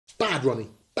Bad running.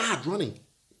 Bad running.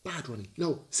 Bad running.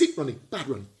 No, sit running. Bad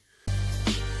running.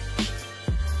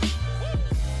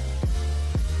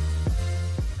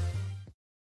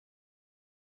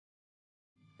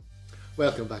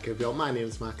 Welcome back everyone, my name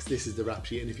is Max, this is The Rap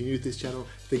Sheet, and if you're new to this channel,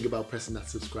 think about pressing that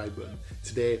subscribe button.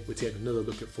 Today we're taking another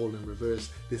look at Falling in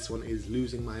Reverse. This one is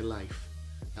Losing My Life.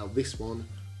 Now this one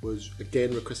was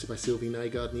again requested by Sylvie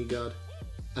Nygaard,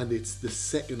 and it's the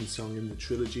second song in the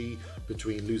trilogy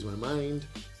between Lose My Mind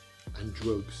and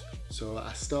Drugs. So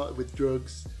I started with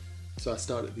Drugs, so I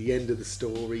started at the end of the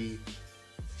story.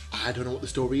 I don't know what the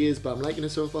story is, but I'm liking it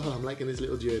so far, I'm liking this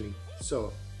little journey.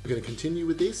 So we're going to continue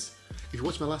with this. If you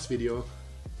watched my last video,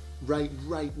 right at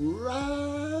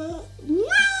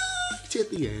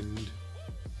the end,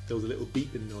 there was a little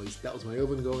beeping noise. That was my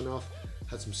oven going off.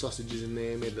 Had some sausages in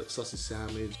there, made a little sausage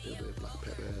sandwich, a little bit of black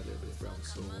pepper, a little bit of brown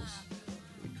sauce.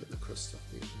 We cut the crust off.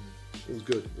 It was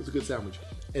good. It was a good sandwich.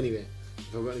 Anyway,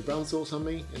 if I've got any brown sauce on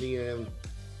me, anything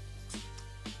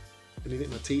in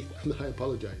my teeth, I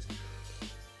apologise.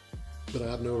 But I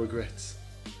have no regrets.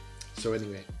 So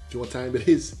anyway, do you know what time it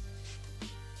is?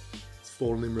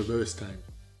 Falling in Reverse time.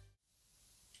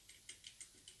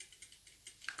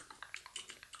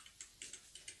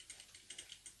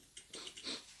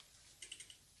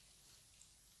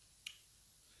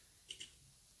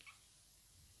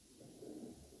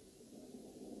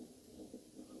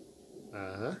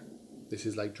 This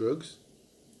is like Drugs,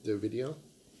 the video.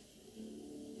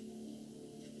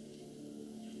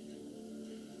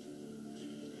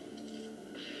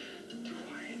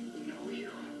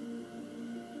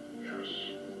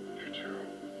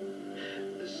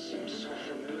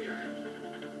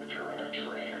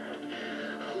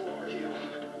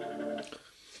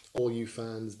 All you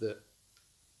fans that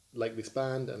like this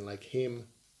band and like him,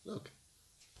 look,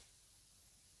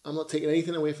 I'm not taking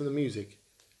anything away from the music.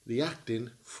 The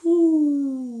acting,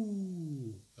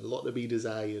 whew, a lot to be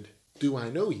desired. Do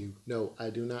I know you? No, I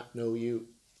do not know you.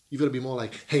 You've got to be more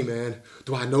like, hey man,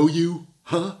 do I know you?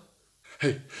 Huh?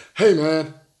 Hey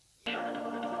man.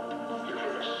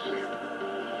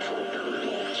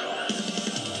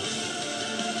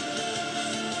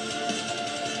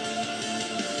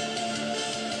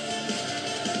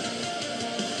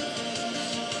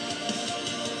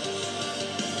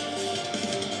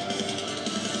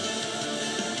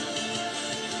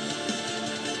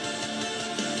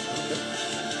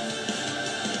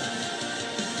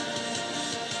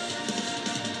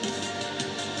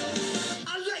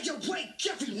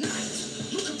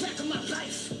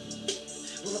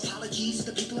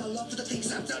 The people I love for the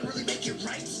things I've done really make it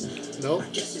right. No. I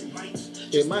guess it might.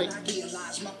 It might. I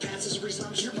realize my past is the reason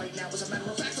I'm here right now. As a matter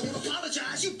of fact, I want to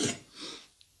apologize. You.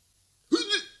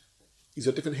 He's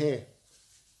got different hair.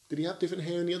 Did he have different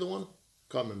hair in the other one?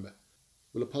 Can't remember.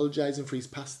 Will apologising for his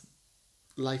past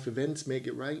life events make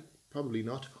it right? Probably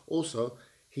not. Also,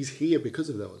 he's here because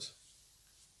of those.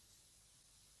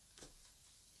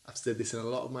 I've said this in a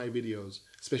lot of my videos,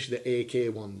 especially the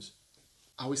AK ones.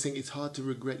 I always think it's hard to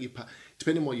regret your past,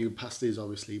 depending on what your past is,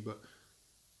 obviously, but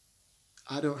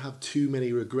I don't have too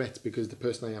many regrets because the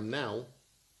person I am now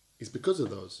is because of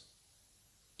those.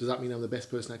 Does that mean I'm the best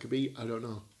person I could be? I don't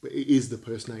know. But it is the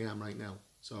person I am right now.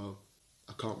 So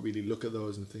I can't really look at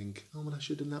those and think, oh, well, I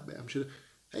should have done that bit.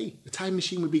 Hey, a time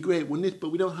machine would be great, wouldn't it?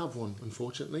 But we don't have one,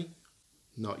 unfortunately.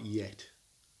 Not yet.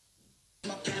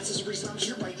 My past is the reason I'm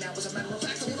here right now. As a matter of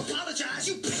fact, I want to apologize.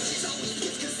 You bitches always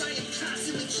bitch because I am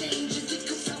constantly changing. Think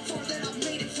of how far that I've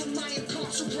made it from my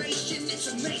incarceration.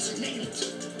 It's amazing, ain't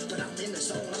it? But I'm in the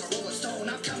zone. I'm a rolling stone.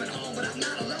 I'm coming home, but I'm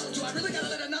not alone. Do I really gotta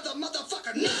let another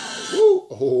motherfucker know? Ooh.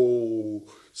 Oh,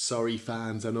 sorry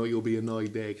fans. I know you'll be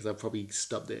annoyed there because I probably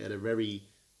stopped it at a very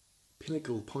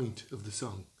pinnacle point of the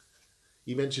song.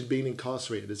 He mentioned being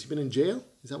incarcerated. Has he been in jail?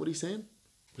 Is that what he's saying?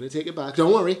 I'm going to take it back.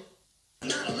 Don't worry.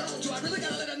 Not alone. Do I really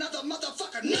gotta let another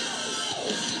motherfucker know?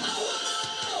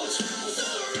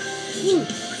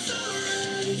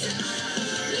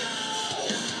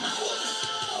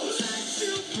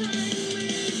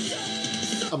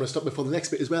 I'm going to stop before the next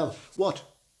bit as well. What?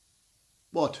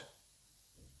 What?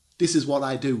 This is what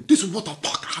I do. This is what the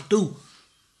fuck I do.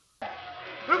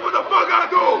 This is what the fuck I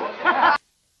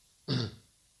do.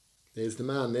 There's the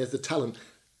man. There's the talent.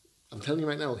 I'm telling you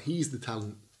right now, he's the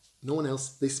talent. No one else.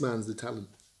 This man's the talent.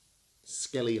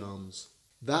 Skelly arms.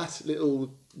 That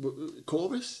little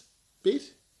chorus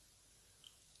bit,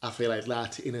 I feel like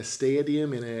that in a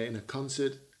stadium, in a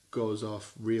concert, goes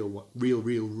off real well,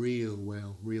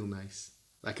 real nice.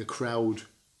 Like a crowd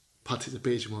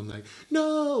participation one, like,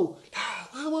 no,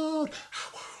 I won't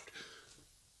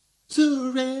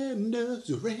surrender.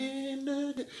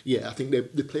 Yeah, I think they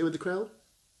play with the crowd.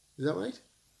 Is that right?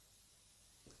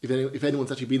 If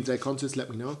anyone's actually been to their concerts, let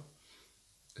me know.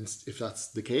 And if that's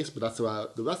the case, but that's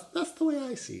the way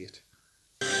I see it.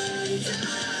 You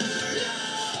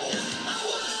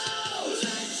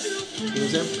know what I'm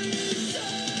saying?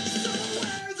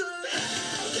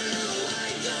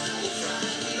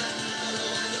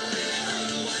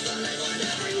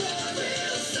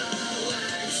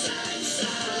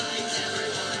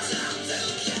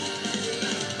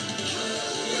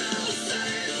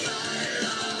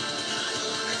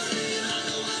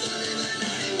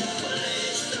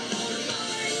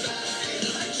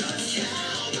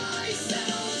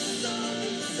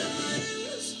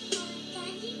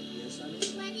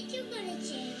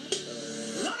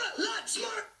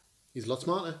 He's a lot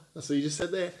smarter. That's what you just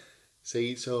said there.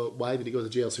 See, so why did he go to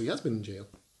jail? So he has been in jail.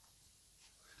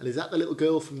 And is that the little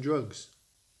girl from Drugs?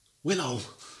 Willow!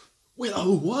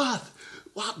 Willow, what?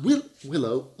 What?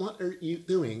 Willow, what are you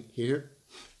doing here?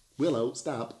 Willow,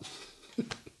 stop.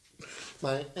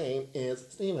 My name is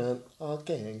Stephen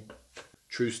Hawking.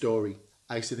 True story.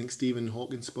 I used to think Stephen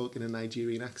Hawking spoke in a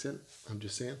Nigerian accent. I'm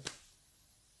just saying.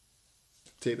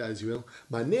 Take that as you will.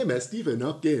 My name is Stephen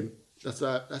Hawking.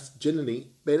 That's generally,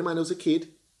 bear in mind I was a kid,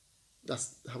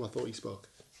 that's how I thought he spoke.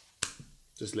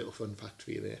 Just a little fun fact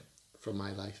for you there, from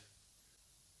my life.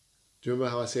 Do you remember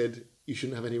how I said you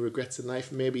shouldn't have any regrets in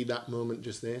life? Maybe that moment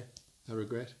just there, I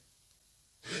regret.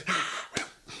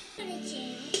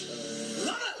 Everything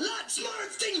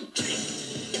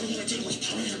I did was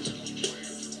planned to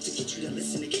get you to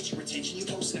listen, to get your attention. You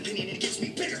post an opinion and it gets me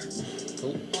bigger.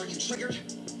 Are you triggered?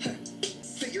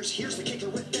 Here's the kicker,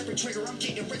 with every trigger I'm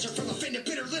getting richer from offended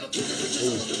bitter little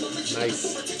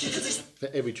nice. For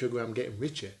every trigger I'm getting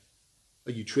richer.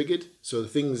 Are you triggered? So the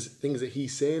things that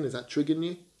he's saying, is that triggering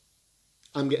you?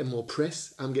 I'm getting more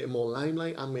press, I'm getting more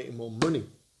limelight, I'm getting more money.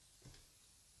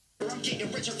 I'm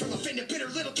getting richer from offended bitter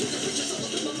little you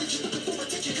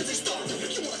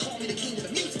wanna call me the king of the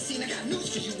music scene? I got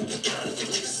news for you. I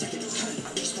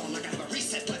respawn like I have a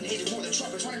reset button, hated more than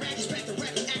trumpets, running rackets back to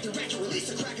rap and acting rack to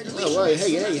release a crack. Oh, right,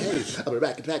 hey. I'll be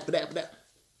back.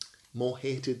 More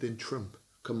hated than Trump.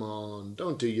 Come on,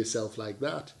 don't do yourself like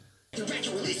that.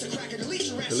 Release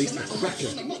the cracker.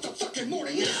 I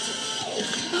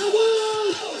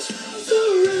won't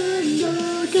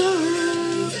surrender,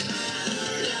 girl.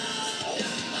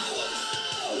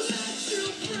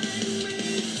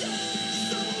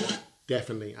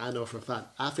 Definitely, I know for a fact.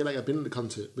 I feel like I've been in the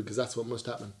concert because that's what must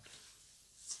happen.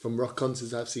 From rock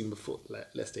concerts I've seen before.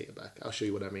 Let's take it back. I'll show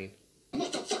you what I mean.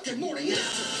 Motherfucking morning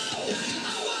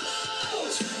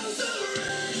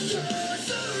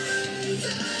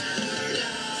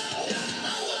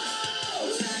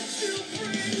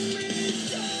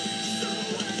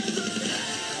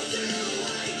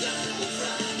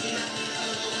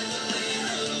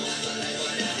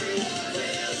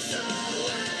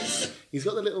He's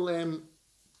got the little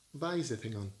visor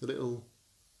thing on. The little...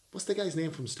 What's the guy's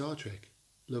name from Star Trek?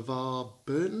 LeVar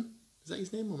Burton? Is that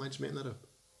his name, or am I just making that up?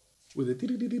 With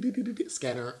a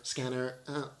scanner,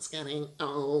 scanning,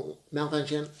 oh,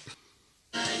 malfunction.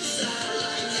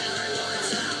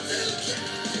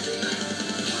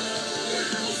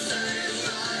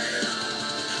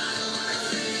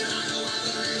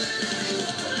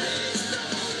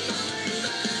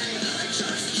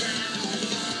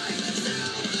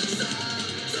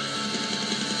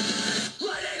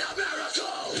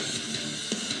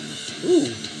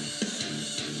 Ooh.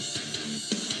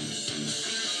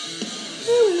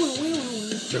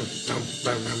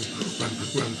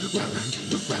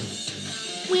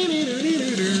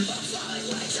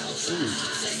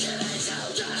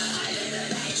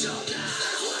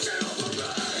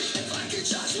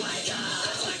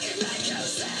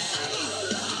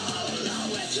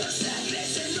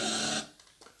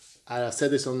 I've said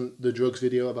this on the Drugs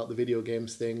video about the video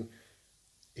games thing.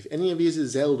 If any of you are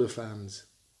Zelda fans,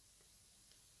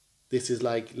 this is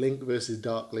like Link versus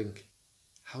Dark Link.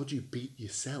 How do you beat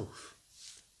yourself?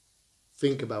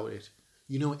 Think about it.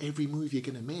 You know every move you're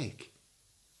going to make.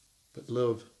 But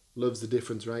love's the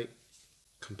difference, right?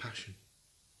 Compassion.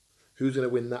 Who's going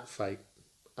to win that fight?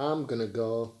 I'm going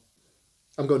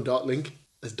Dark Link.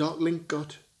 Has Dark Link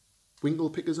got winkle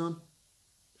pickers on?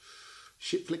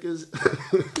 Shit flickers?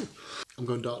 I'm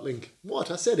going Dark Link.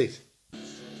 What? I said it. Dad,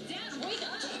 wake up!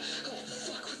 Oh,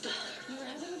 fuck, what the... You were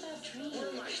having a bad dream. Where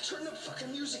am I? Turn the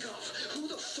fucking music off. Who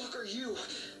the fuck are you?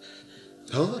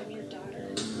 Huh? I'm your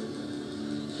daughter.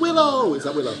 Willow! Is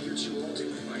that Willow? You're too old to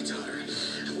be my daughter.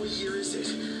 What year is it?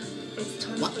 It's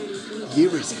 2033. What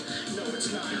year is it? No,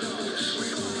 it's not.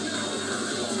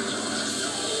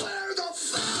 Where the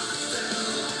fuck do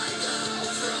I go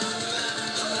from?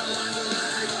 I don't want to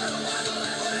live, I don't want to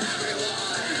live with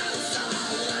everyone else.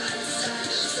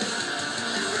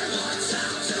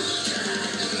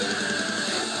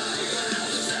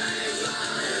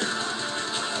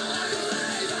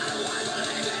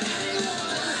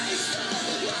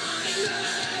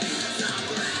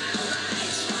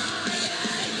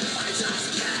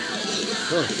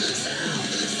 Oh.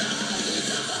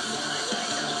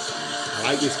 I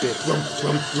like this bit. Rum,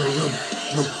 rum, rum, rum,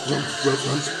 rum, rum, rum,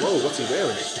 rum. Whoa, what's he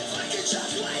wearing?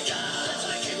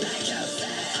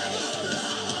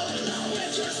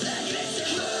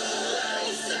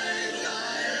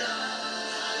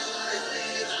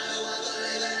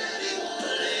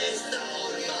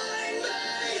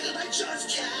 Just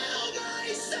kill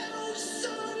myself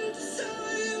sometimes.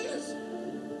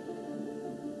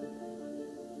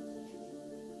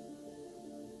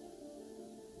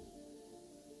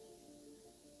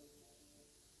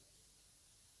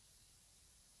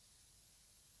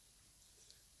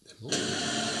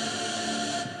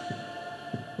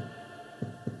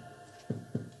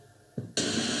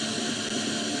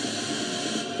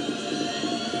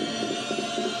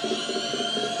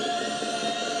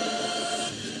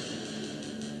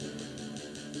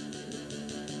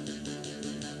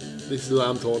 This is what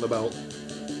I'm talking about.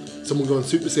 Someone going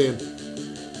Super Saiyan.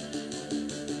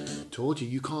 Told you,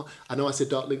 you can't. I know I said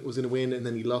Dark Link was going to win and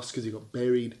then he lost because he got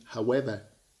buried. However,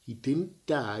 he didn't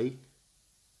die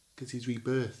because he's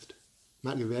rebirthed.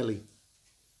 Machiavelli.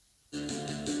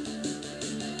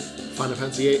 Final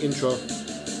Fantasy VIII intro.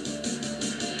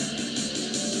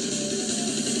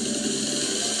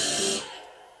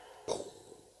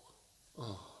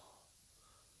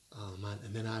 Oh man,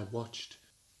 and then I watched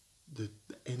the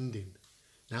ending.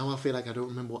 Now I feel like I don't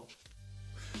remember what.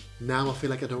 Now I feel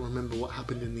like I don't remember what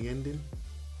happened in the ending.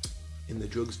 In the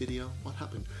drugs video, what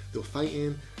happened? They were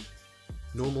fighting.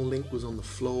 Normal Link was on the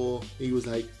floor. He was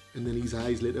like, and then his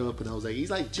eyes lit up, and I was like,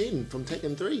 he's like Jin from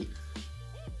Tekken 3.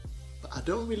 But I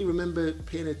don't really remember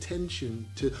paying attention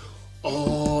to.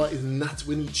 Oh, and that's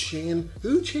when he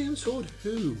who chainsawed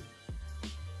who?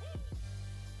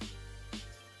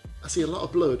 I see a lot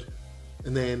of blood,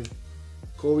 and then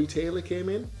Corey Taylor came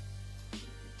in.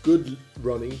 Good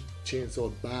Ronnie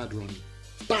chainsawed bad Ronnie.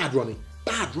 Bad Ronnie.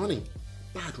 Bad Ronnie.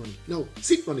 Bad Ronnie. No,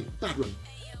 sick Ronnie. Bad Ronnie.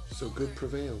 So good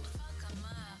prevailed.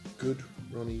 Good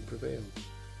Ronnie prevailed.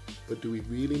 But do we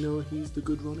really know he's the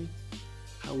good Ronnie?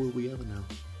 How will we ever know?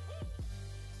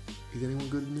 Is anyone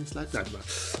good in this life?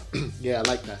 Yeah, I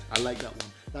like that. I like that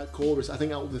one. That chorus, I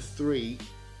think out of the three,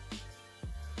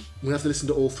 I'm gonna have to listen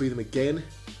to all three of them again.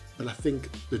 But I think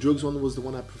the drugs one was the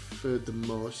one I preferred the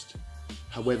most.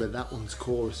 However, that one's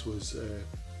chorus was,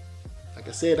 like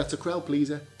I said, that's a crowd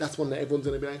pleaser. That's one that everyone's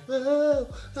gonna be like, oh,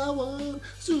 I want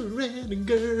surrender,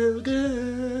 girl,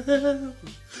 girl.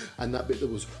 And that bit that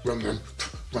was rum, rum,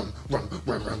 rum, rum,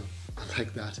 rum, rum,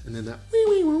 like that. And then that, wee,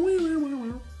 wee, wee, wee, wee, wee,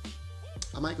 wee.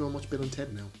 I might go and watch Bill and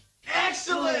Ted now.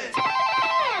 Excellent!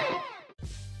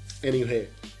 Anyway,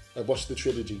 I've watched the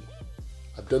trilogy.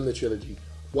 I've done the trilogy.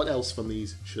 What else from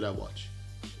these should I watch?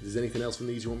 If there's anything else from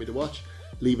these you want me to watch,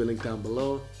 leave a link down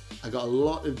below. I got a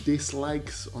lot of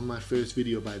dislikes on my first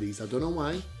video by these. I don't know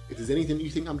why. If there's anything you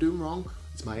think I'm doing wrong,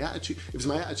 it's my attitude. If it's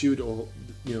my attitude or,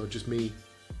 you know, just me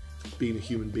being a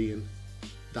human being,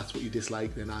 that's what you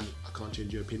dislike, then I can't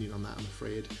change your opinion on that, I'm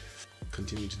afraid.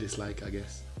 Continue to dislike, I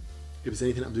guess. If there's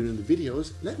anything I'm doing in the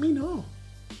videos, let me know.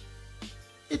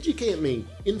 Educate me,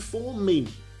 inform me,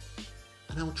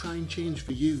 and I'll try and change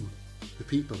for you, the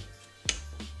people.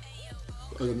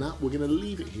 Other than that, we're going to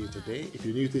leave it here today. If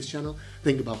you're new to this channel,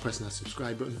 think about pressing that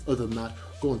subscribe button. Other than that,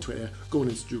 go on Twitter, go on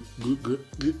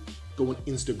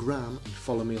Instagram and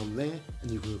follow me on there,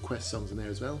 and you can request songs on there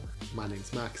as well. My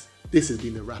name's Max. This has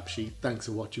been The Rap Sheet. Thanks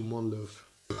for watching. One love.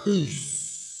 Peace.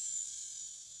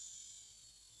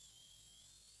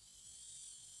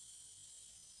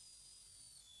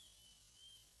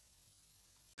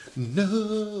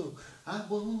 No, I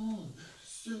won't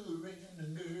surrender.